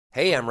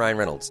Hey, I'm Ryan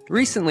Reynolds.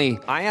 Recently,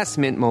 I asked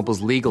Mint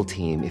Mobile's legal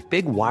team if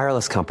big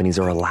wireless companies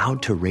are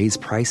allowed to raise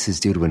prices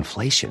due to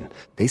inflation.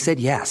 They said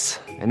yes.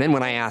 And then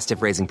when I asked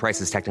if raising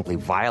prices technically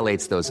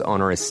violates those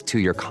onerous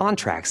two-year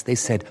contracts, they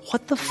said,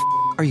 "What the f***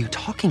 are you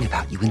talking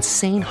about, you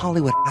insane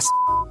Hollywood ass?"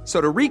 So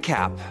to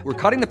recap, we're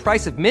cutting the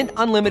price of Mint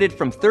Unlimited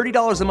from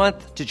 $30 a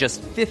month to just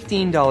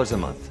 $15 a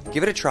month.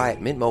 Give it a try at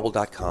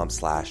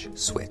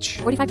mintmobile.com/switch.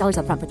 $45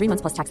 up front for 3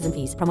 months plus taxes and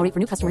fees. Promo rate for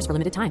new customers for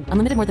limited time.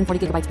 Unlimited more than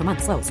 40 gigabytes per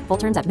month. Slows full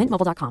terms at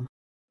mintmobile.com.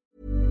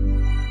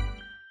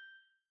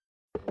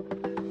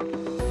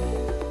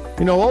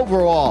 You know,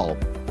 overall,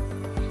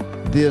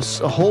 this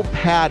whole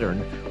pattern,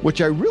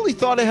 which I really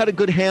thought I had a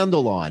good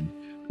handle on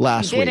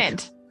last week.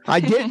 I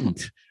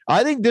didn't.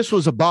 I think this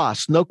was a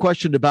bust, no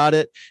question about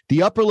it.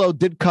 The upper low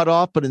did cut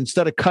off, but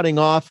instead of cutting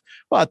off,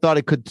 well, I thought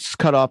it could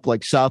cut off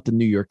like south of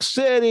New York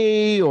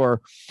City,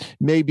 or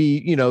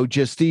maybe, you know,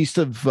 just east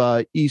of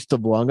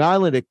Long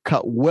Island. It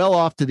cut well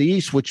off to the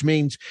east, which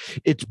means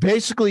it's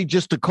basically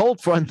just a cold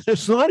front.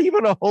 There's not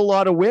even a whole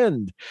lot of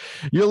wind.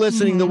 You're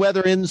listening to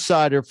Weather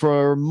Insider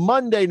for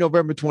Monday,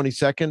 November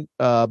 22nd.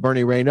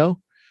 Bernie Rayno,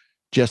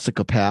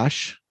 Jessica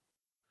Pash,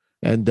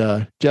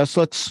 and Jess,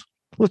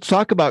 Let's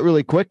talk about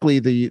really quickly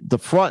the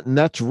front, and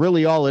that's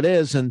really all it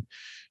is. And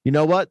you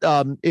know what?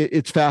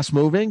 It's fast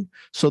moving,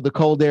 so the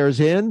cold air is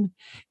in.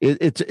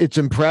 It's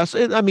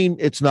impressive. I mean,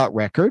 it's not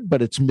record,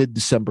 but it's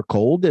mid-December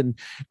cold, and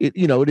it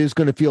is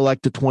going to feel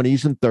like the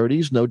 20s and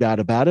 30s, no doubt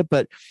about it.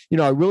 But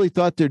I really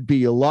thought there'd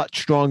be a lot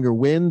stronger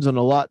winds and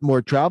a lot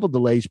more travel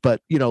delays.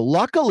 But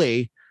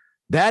luckily,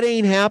 that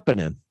ain't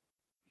happening.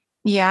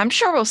 Yeah, I'm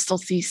sure we'll still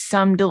see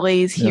some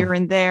delays here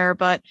and there,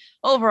 but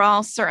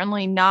overall,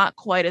 certainly not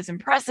quite as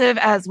impressive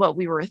as what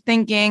we were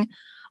thinking.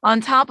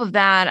 On top of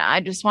that, I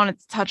just wanted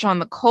to touch on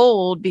the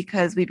cold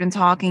because we've been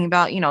talking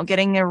about,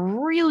 getting a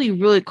really,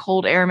 really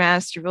cold air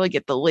mass to really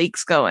get the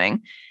lakes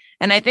going.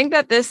 And I think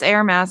that this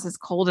air mass is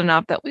cold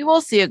enough that we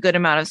will see a good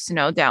amount of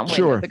snow downwind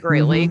of the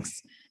Great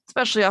Lakes,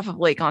 especially off of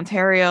Lake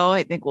Ontario.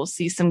 I think we'll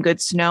see some good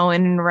snow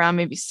in and around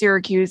maybe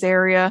Syracuse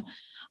area.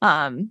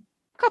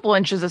 Couple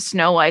inches of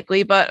snow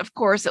likely, but of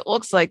course it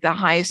looks like the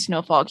highest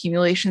snowfall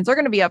accumulations are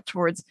going to be up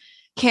towards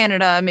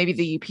Canada, maybe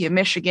the UP of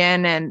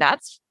Michigan, and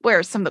that's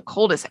where some of the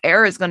coldest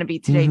air is going to be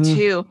today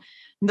too.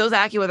 And those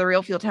AccuWeather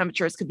real field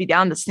temperatures could be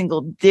down to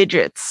single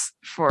digits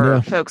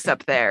for folks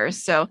up there.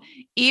 So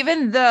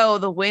even though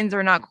the winds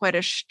are not quite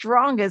as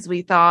strong as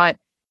we thought,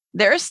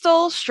 they're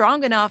still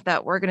strong enough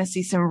that we're going to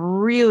see some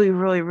really,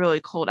 really,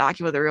 really cold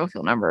AccuWeather real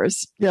field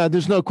numbers. Yeah,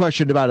 there's no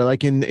question about it.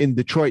 Like in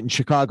Detroit and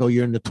Chicago,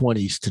 you're in the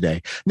 20s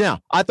today. Now,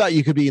 I thought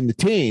you could be in the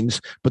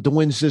teens, but the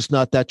wind's just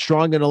not that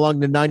strong. And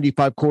along the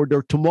 95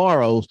 corridor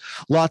tomorrow,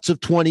 lots of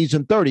 20s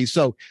and 30s.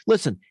 So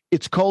listen,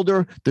 it's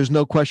colder. There's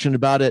no question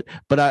about it.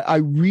 But I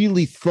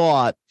really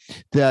thought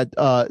that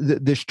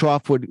this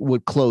trough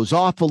would close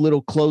off a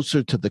little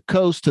closer to the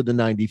coast, to the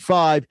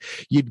 95.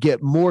 You'd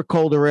get more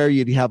colder air.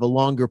 You'd have a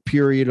longer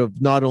period of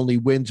not only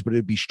winds, but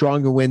it'd be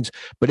stronger winds.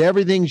 But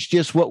everything's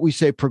just what we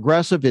say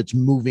progressive. It's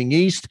moving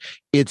east.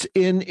 It's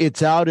in,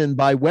 it's out. And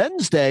by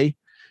Wednesday,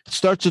 it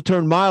starts to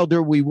turn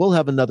milder. We will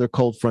have another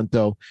cold front,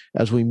 though,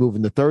 as we move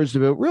into Thursday.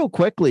 But real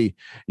quickly,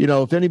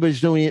 if anybody's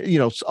doing it,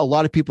 a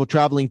lot of people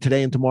traveling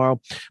today and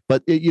tomorrow.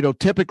 But,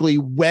 typically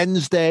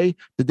Wednesday,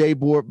 the day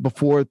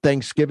before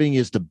Thanksgiving,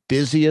 is the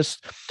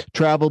busiest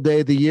travel day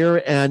of the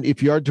year. And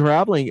if you are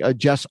traveling,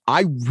 Jess,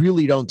 I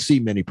really don't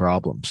see many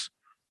problems.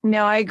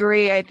 No, I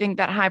agree. I think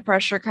that high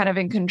pressure kind of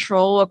in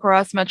control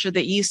across much of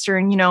the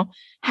eastern, third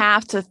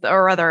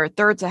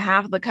to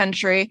half of the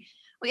country.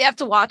 We have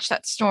to watch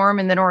that storm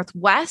in the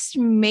northwest,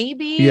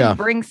 maybe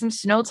bring some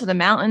snow to the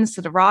mountains,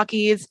 to the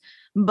Rockies.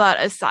 But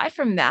aside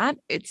from that,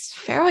 it's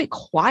fairly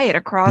quiet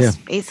across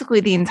basically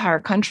the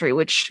entire country,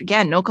 which,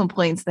 again, no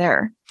complaints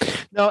there.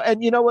 No,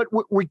 and you know what?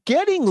 We're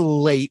getting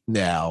late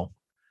now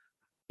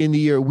in the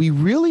year. We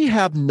really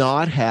have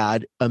not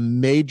had a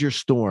major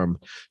storm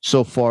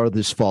so far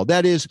this fall.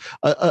 That is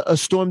a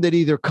storm that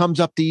either comes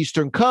up the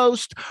eastern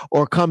coast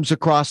or comes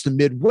across the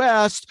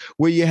Midwest,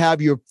 where you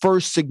have your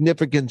first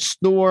significant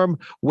storm,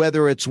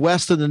 whether it's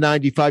west of the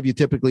 95. You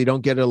typically don't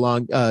get it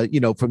along,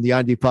 from the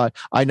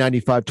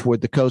I-95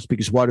 toward the coast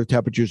because water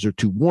temperatures are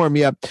too warm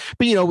yet.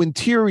 But,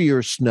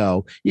 interior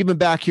snow, even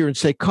back here in,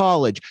 say,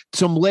 College,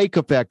 some lake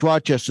effect,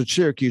 Rochester,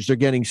 Syracuse, they're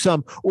getting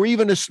some, or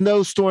even a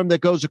snowstorm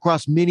that goes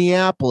across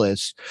Minneapolis,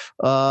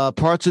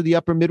 parts of the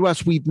upper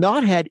Midwest. We've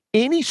not had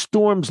any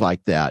storms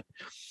like that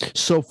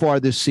so far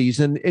this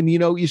season. And,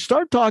 you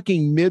start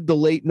talking mid to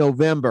late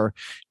November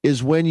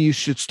is when you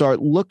should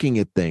start looking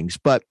at things.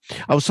 But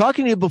I was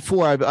talking to you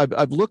before.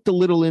 I've looked a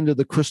little into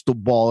the crystal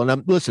ball,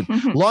 and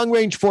long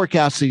range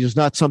forecasting is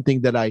not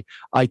something that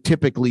I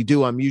typically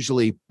do. I'm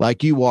usually,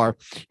 like you are,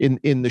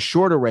 in the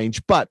shorter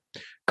range. But a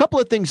couple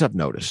of things I've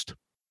noticed,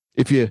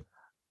 if you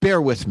bear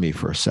with me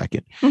for a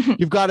second.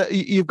 You've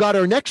got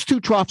our next two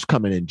troughs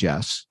coming in,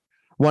 Jess.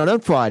 One on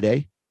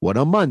Friday, one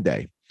on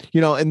Monday.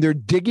 And they're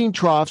digging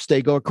troughs.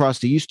 They go across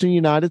the eastern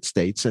United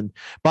States. And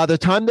by the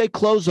time they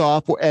close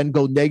off and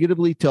go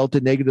negatively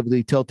tilted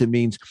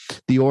means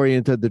the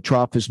orient of the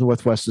trough is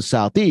northwest to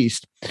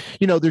southeast.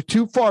 They're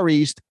too far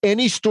east.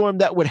 Any storm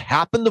that would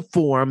happen to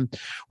form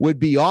would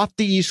be off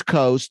the East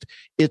Coast.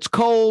 It's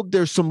cold.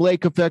 There's some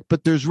lake effect,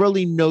 but there's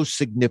really no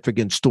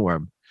significant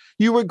storm.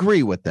 You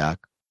agree with that,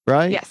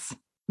 right? Yes.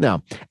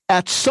 Now,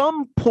 at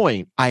some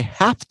point, I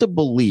have to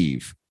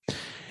believe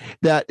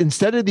that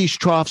instead of these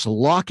troughs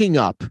locking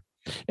up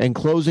and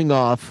closing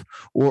off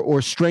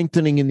or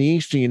strengthening in the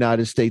eastern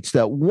United States,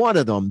 that one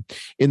of them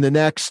in the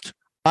next,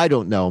 I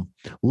don't know,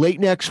 late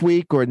next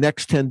week or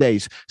next 10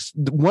 days,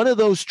 one of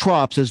those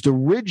troughs, as the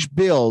ridge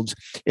builds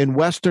in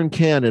Western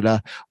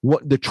Canada,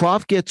 the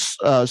trough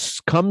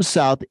comes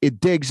south,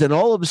 it digs, and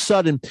all of a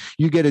sudden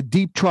you get a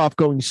deep trough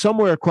going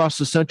somewhere across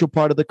the central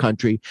part of the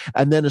country,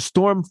 and then a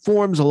storm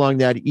forms along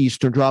that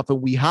eastern trough,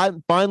 and we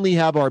finally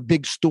have our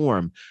big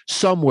storm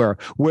somewhere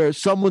where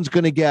someone's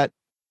going to get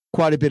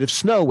quite a bit of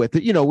snow with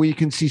it, where you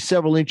can see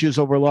several inches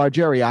over a large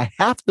area. I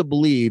have to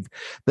believe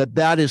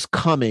that is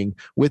coming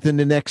within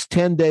the next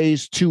 10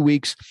 days, 2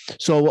 weeks.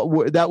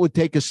 So that would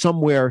take us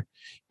somewhere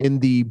in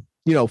the,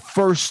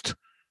 first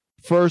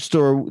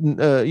or,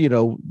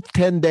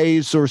 10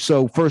 days or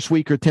so, first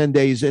week or 10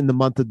 days in the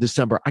month of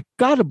December. I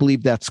got to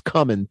believe that's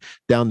coming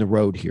down the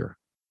road here.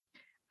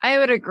 I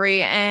would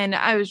agree. And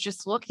I was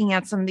just looking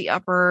at some of the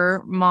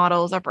upper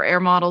air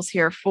models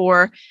here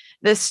for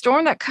the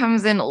storm that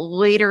comes in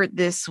later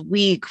this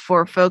week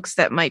for folks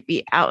that might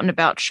be out and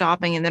about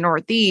shopping in the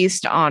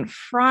Northeast on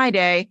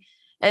Friday.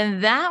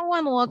 And that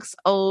one looks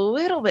a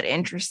little bit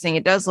interesting.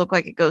 It does look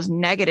like it goes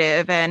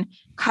negative and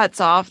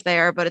cuts off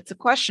there. But it's a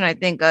question, I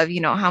think, of,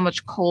 how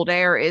much cold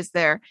air is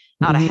there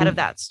out ahead of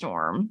that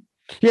storm?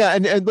 Yeah.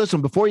 And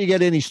listen, before you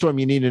get any storm,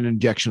 you need an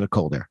injection of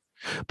cold air.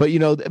 But,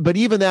 but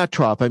even that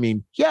trough,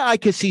 I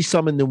could see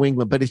some in New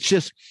England, but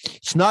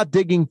it's not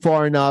digging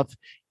far enough.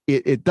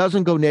 It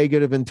doesn't go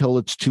negative until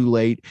it's too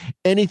late.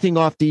 Anything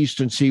off the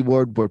eastern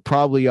seaboard, we're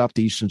probably off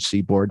the eastern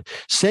seaboard.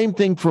 Same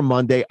thing for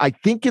Monday. I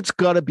think it's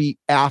got to be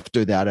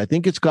after that. I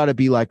think it's got to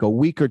be like a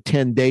week or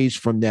 10 days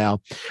from now.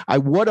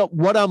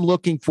 What I'm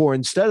looking for,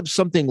 instead of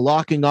something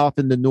locking off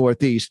in the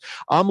Northeast,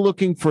 I'm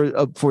looking for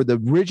the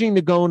ridging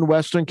to go in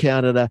Western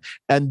Canada,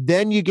 and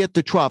then you get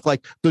the trough,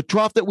 like the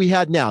trough that we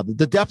had now,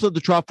 the depth of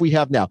the trough we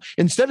have now.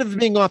 Instead of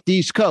being off the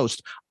East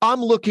Coast,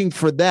 I'm looking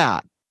for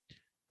that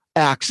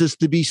axis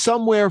to be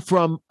somewhere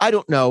from, I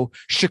don't know,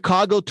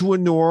 Chicago to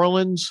New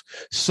Orleans,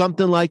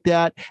 something like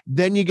that.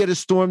 Then you get a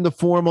storm to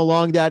form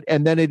along that,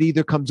 and then it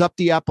either comes up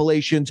the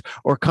Appalachians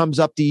or comes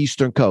up the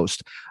eastern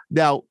coast.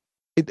 Now,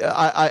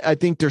 I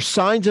think there's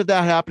signs of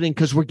that happening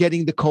because we're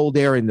getting the cold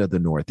air into the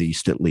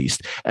Northeast, at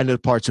least, and the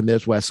parts of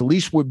Midwest. At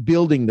least we're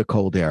building the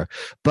cold air.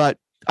 But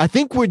I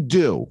think we're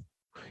due,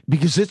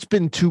 because it's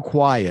been too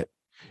quiet.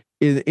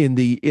 In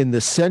the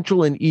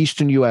central and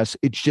eastern U.S.,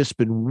 it's just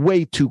been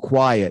way too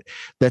quiet.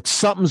 That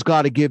something's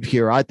got to give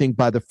here. I think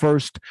by the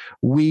first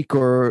week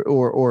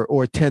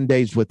or 10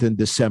 days within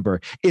December.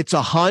 It's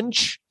a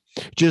hunch.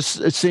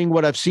 Just seeing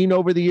what I've seen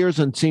over the years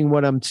and seeing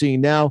what I'm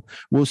seeing now,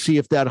 we'll see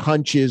if that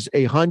hunch is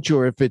a hunch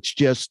or if it's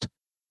just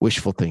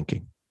wishful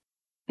thinking.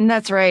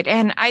 That's right,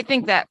 and I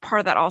think that part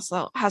of that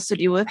also has to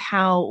do with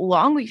how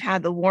long we've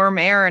had the warm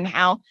air and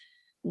how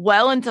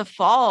well into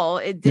fall,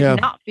 it did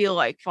not feel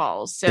like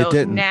fall. So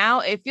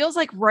now it feels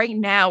like right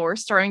now we're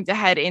starting to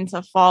head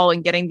into fall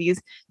and getting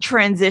these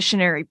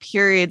transitionary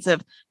periods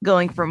of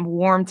going from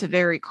warm to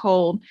very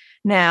cold.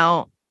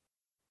 Now,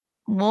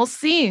 we'll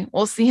see.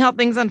 We'll see how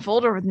things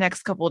unfold over the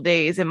next couple of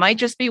days. It might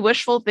just be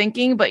wishful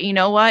thinking, but you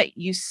know what?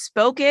 You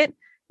spoke it.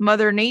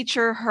 Mother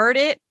Nature heard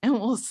it, and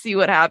we'll see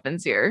what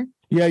happens here.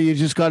 Yeah, you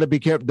just got to be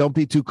careful. Don't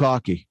be too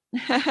cocky.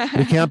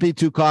 You can't be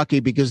too cocky,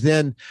 because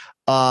then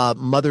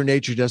Mother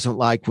Nature doesn't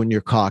like when you're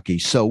cocky.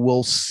 So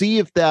we'll see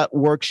if that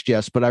works,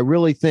 Jess. But I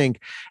really think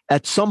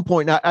at some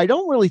point, I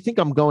don't really think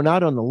I'm going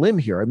out on a limb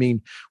here.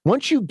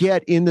 Once you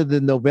get into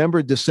the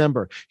November,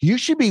 December, you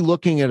should be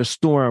looking at a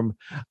storm,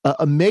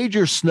 a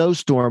major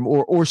snowstorm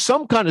or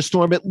some kind of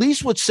storm, at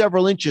least with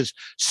several inches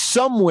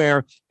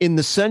somewhere in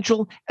the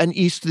central and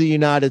east of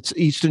the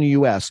eastern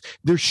U.S.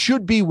 There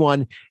should be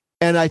one.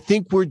 And I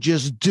think we're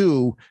just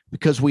due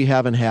because we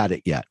haven't had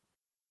it yet.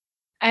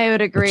 I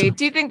would agree.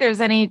 Do you think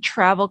there's any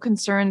travel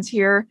concerns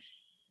here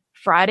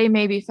Friday,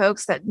 maybe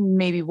folks that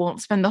maybe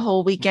won't spend the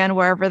whole weekend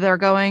wherever they're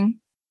going?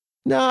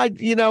 No, I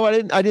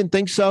didn't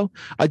think so.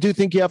 I do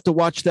think you have to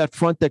watch that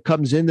front that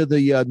comes into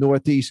the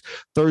Northeast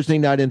Thursday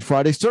night and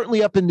Friday,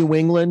 certainly up in New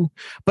England.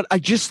 But I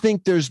just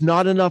think there's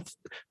not enough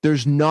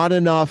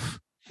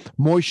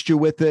moisture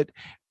with it.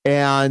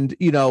 And,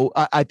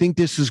 I think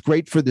this is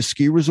great for the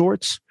ski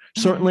resorts.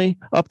 Certainly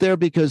up there,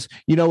 because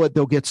you know what,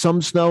 they'll get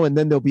some snow and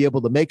then they'll be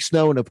able to make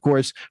snow. And of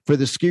course, for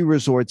the ski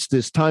resorts,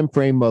 this time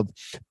frame of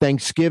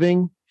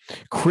Thanksgiving,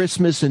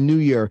 Christmas, and New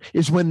Year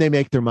is when they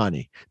make their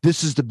money.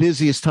 This is the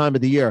busiest time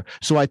of the year.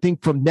 So I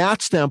think from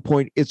that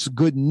standpoint, it's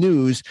good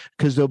news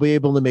because they'll be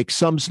able to make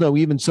some snow,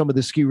 even some of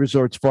the ski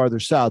resorts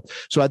farther south.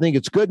 So I think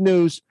it's good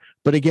news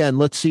But again,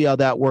 let's see how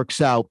that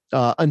works out.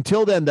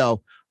 Until then,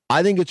 though,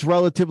 I think it's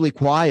relatively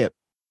quiet,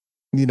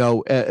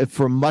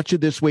 for much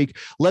of this week.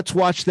 Let's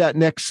watch that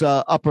next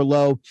upper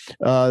low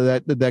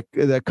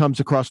that comes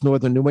across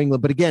northern New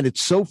England. But again,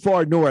 it's so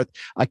far north,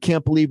 I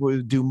can't believe it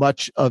would do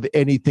much of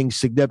anything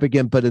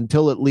significant. But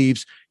until it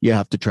leaves, you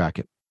have to track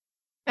it.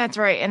 That's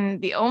right.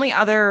 And the only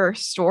other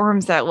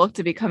storms that look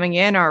to be coming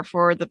in are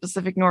for the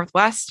Pacific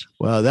Northwest.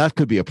 Well, that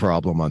could be a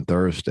problem on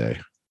Thursday.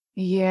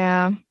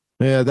 Yeah.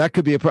 Yeah, that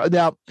could be a problem.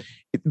 Now,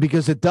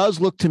 because it does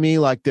look to me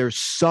like there's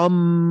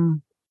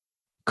some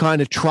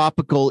kind of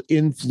tropical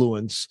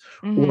influence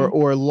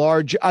or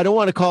large, I don't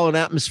want to call it an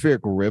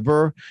atmospheric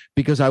river,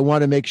 because I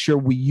want to make sure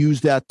we use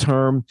that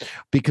term,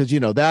 because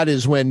that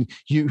is when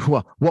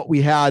what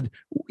we had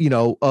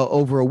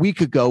over a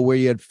week ago, where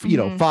you had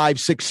 5,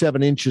 6,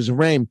 7 inches of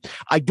rain.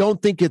 I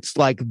don't think it's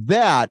like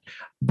that,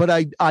 but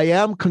I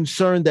am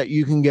concerned that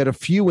you can get a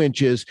few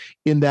inches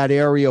in that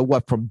area,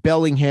 from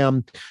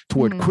Bellingham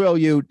toward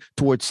Quileute,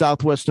 towards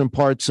southwestern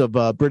parts of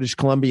British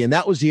Columbia. And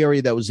that was the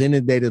area that was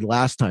inundated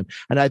last time.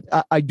 And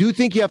I do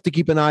think you have to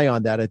keep an eye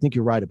on that. I think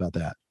you're right about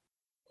that.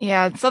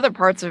 Yeah, it's other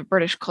parts of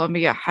British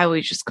Columbia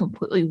highways just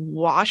completely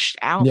washed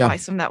out by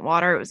some of that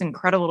water. It was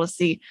incredible to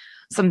see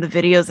some of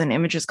the videos and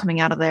images coming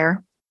out of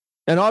there.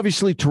 And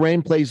obviously,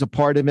 terrain plays a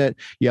part of it.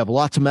 You have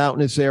lots of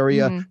mountainous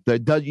area.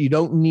 You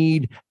don't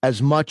need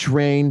as much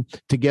rain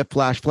to get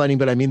flash flooding.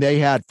 But I mean, they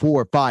had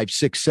 4, 5,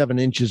 6, 7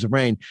 inches of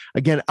rain.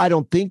 Again, I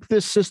don't think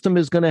this system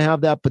is going to have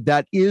that, but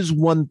that is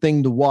one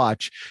thing to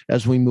watch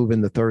as we move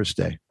into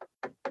Thursday.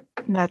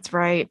 That's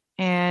right.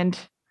 And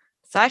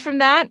aside from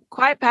that,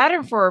 quiet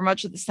pattern for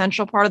much of the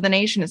central part of the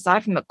nation,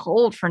 aside from the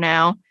cold for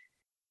now.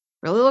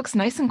 Really looks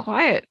nice and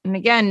quiet. And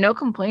again, no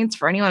complaints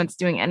for anyone that's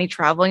doing any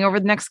traveling over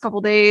the next couple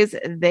of days.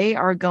 They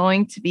are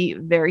going to be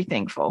very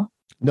thankful.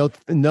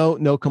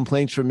 No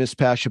complaints from Miss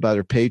Pash about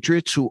her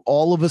Patriots, who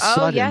all of a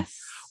sudden,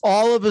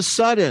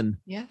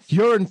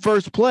 you're in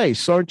first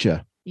place, aren't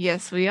you?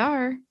 Yes, we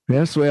are.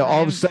 Yes, we are.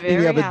 All of a sudden,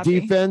 you have a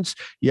defense,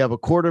 you have a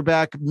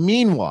quarterback.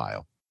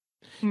 Meanwhile,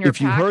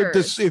 if you heard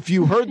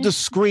the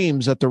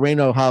screams at the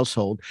Reno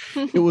household,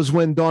 it was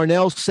when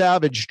Darnell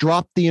Savage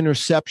dropped the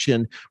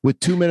interception with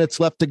 2 minutes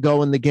left to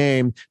go in the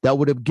game that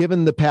would have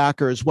given the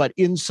Packers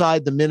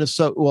inside the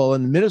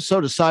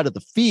Minnesota side of the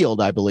field,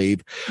 I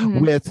believe,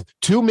 with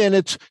 2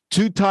 minutes,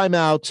 2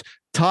 timeouts,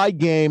 tied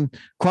game.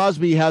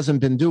 Crosby hasn't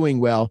been doing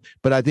well,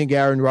 but I think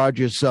Aaron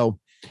Rodgers. So,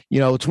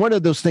 it's one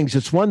of those things.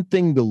 It's one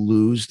thing to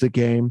lose the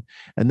game,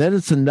 and then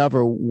it's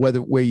another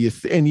where you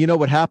and you know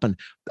what happened.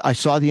 I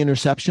saw the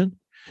interception.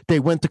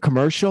 They went to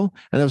commercial,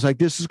 and I was like,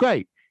 this is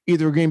great.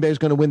 Either Green Bay is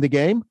going to win the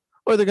game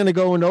or they're going to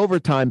go in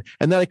overtime.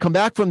 And then I come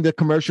back from the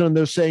commercial, and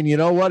they're saying, you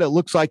know what? It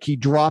looks like he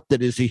dropped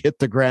it as he hit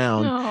the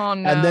ground. Oh,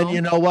 no. And then you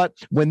know what?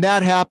 When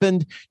that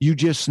happened, you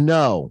just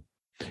know.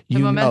 The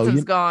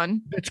momentum's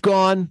gone. It's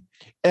gone.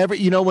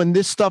 When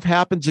this stuff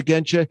happens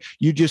against you,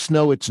 you just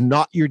know it's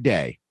not your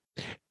day.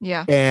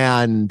 Yeah.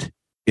 And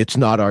it's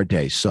not our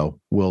day. So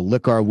we'll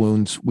lick our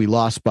wounds. We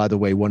lost, by the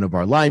way, one of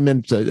our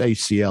linemen to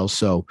ACL.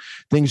 So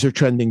things are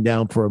trending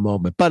down for a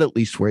moment, but at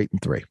least we're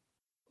 8-3.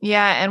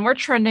 Yeah. And we're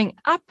trending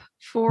up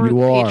for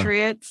the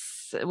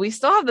Patriots. We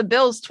still have the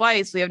Bills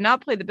twice. We have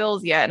not played the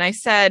Bills yet. And I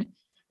said,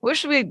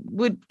 wish we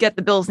would get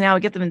the Bills now,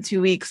 get them in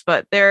 2 weeks,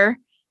 but they're,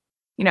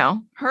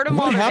 hurt them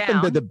all. What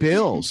happened to the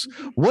Bills?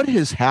 What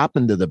has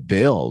happened to the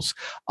Bills?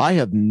 I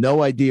have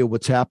no idea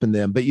what's happened to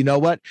them. But you know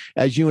what?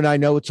 As you and I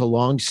know, it's a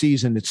long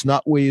season. It's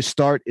not where you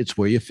start. It's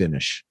where you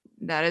finish.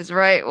 That is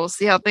right. We'll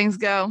see how things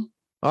go.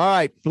 All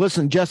right.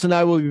 Listen, Jess and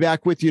I will be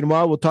back with you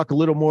tomorrow. We'll talk a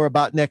little more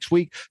about next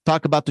week,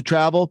 talk about the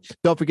travel.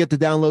 Don't forget to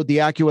download the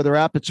AccuWeather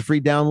app. It's a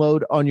free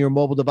download on your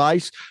mobile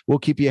device. We'll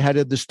keep you ahead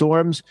of the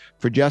storms.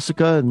 For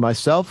Jessica and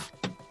myself,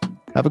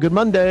 have a good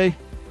Monday.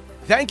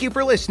 Thank you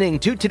for listening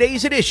to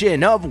today's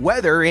edition of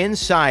Weather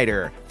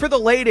Insider. For the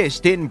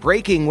latest in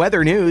breaking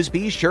weather news,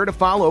 be sure to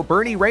follow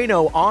Bernie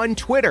Rayno on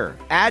Twitter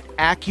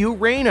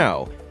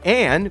 @AccuRayno.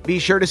 And be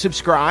sure to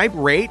subscribe,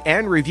 rate,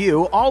 and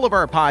review all of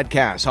our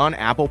podcasts on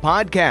Apple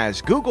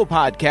Podcasts, Google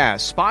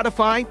Podcasts,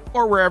 Spotify,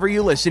 or wherever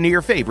you listen to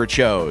your favorite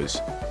shows.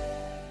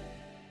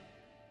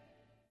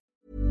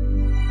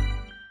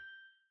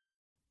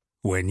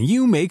 When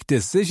you make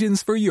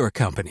decisions for your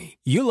company,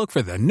 you look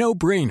for the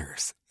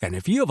no-brainers. And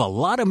if you have a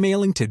lot of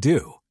mailing to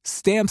do,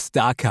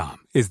 Stamps.com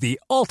is the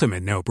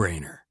ultimate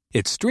no-brainer.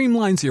 It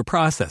streamlines your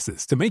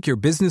processes to make your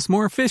business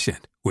more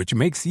efficient, which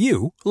makes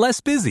you less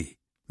busy.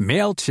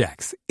 Mail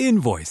checks,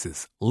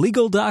 invoices,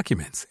 legal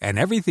documents, and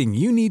everything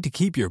you need to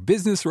keep your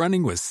business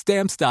running with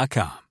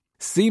Stamps.com.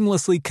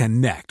 Seamlessly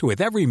connect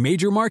with every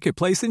major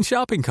marketplace and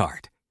shopping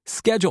cart.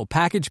 Schedule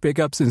package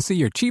pickups and see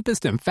your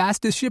cheapest and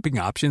fastest shipping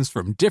options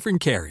from different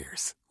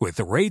carriers. With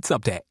rates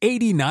up to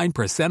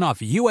 89% off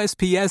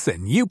USPS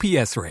and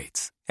UPS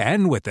rates.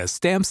 And with the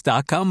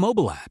Stamps.com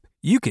mobile app,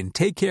 you can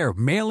take care of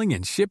mailing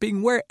and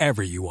shipping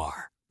wherever you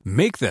are.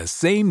 Make the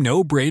same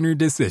no-brainer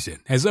decision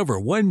as over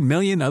 1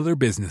 million other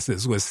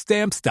businesses with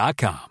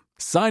Stamps.com.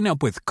 Sign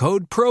up with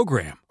code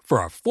PROGRAM for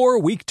a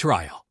 4-week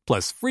trial,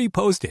 plus free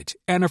postage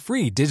and a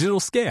free digital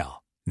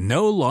scale.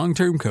 No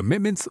long-term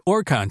commitments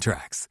or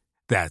contracts.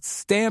 That's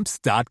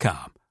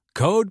Stamps.com.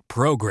 Code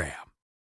Program.